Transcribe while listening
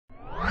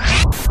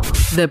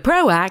The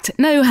ProAct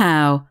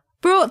Know-How,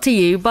 brought to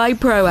you by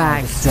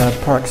ProAct. This is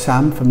ProAct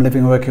Sam from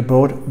Living and Working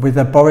Abroad with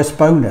a Boris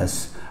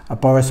bonus, a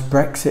Boris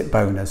Brexit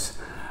bonus.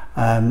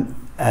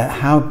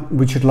 How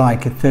would you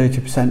like a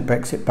 30%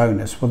 Brexit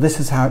bonus? Well, this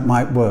is how it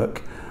might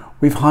work.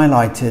 We've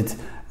highlighted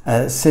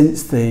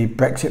since the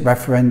Brexit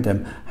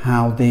referendum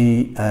how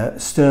the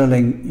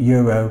sterling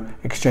euro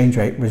exchange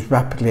rate was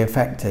rapidly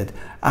affected.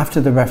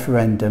 After the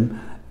referendum,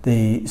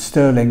 the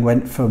sterling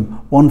went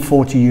from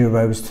 140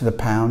 euros to the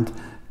pound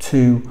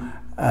to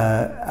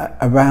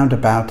around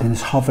about, and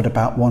it's hovered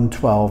about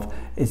 112.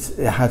 It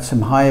had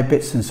some higher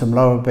bits and some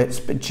lower bits,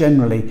 but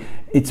generally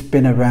it's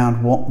been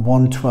around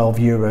 112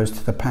 euros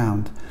to the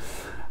pound.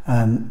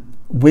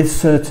 With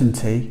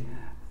certainty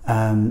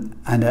and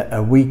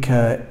a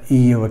weaker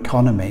EU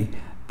economy,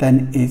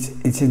 then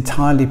it's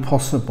entirely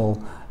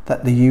possible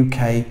that the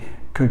UK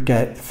could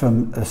get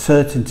from a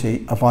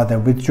certainty of either a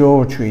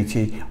withdrawal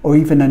treaty or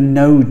even a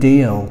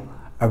no-deal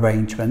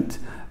arrangement,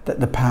 that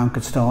the pound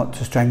could start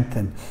to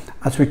strengthen.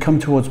 As we come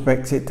towards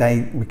Brexit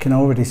Day, we can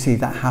already see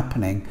that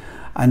happening.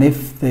 And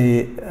if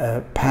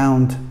the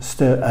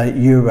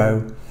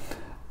pound-euro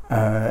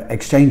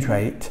exchange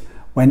rate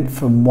went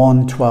from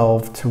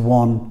 112 to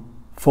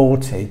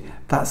 140,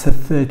 that's a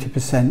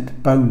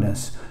 30%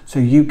 bonus. So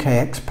UK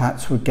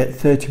expats would get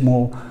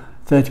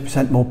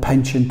 30% more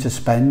pension to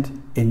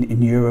spend in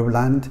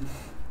Euroland.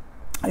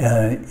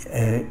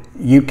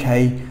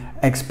 UK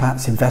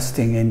expats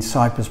investing in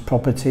Cyprus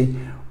property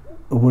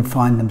would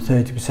find them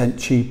 30%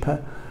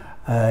 cheaper.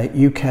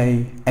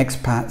 UK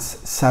expats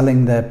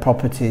selling their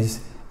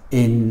properties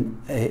in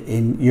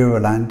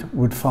Euroland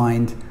would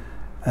find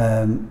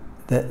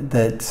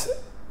that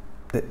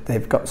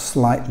they've got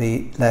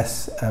slightly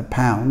less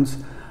pounds,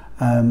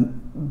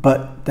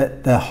 but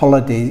that the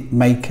holiday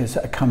makers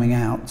that are coming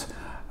out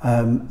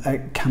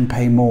can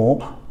pay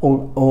more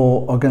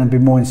or are going to be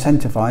more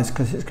incentivized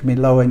because it's going to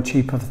be lower and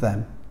cheaper for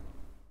them.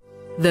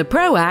 The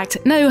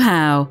ProAct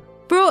Know-How,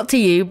 brought to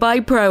you by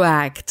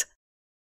ProAct.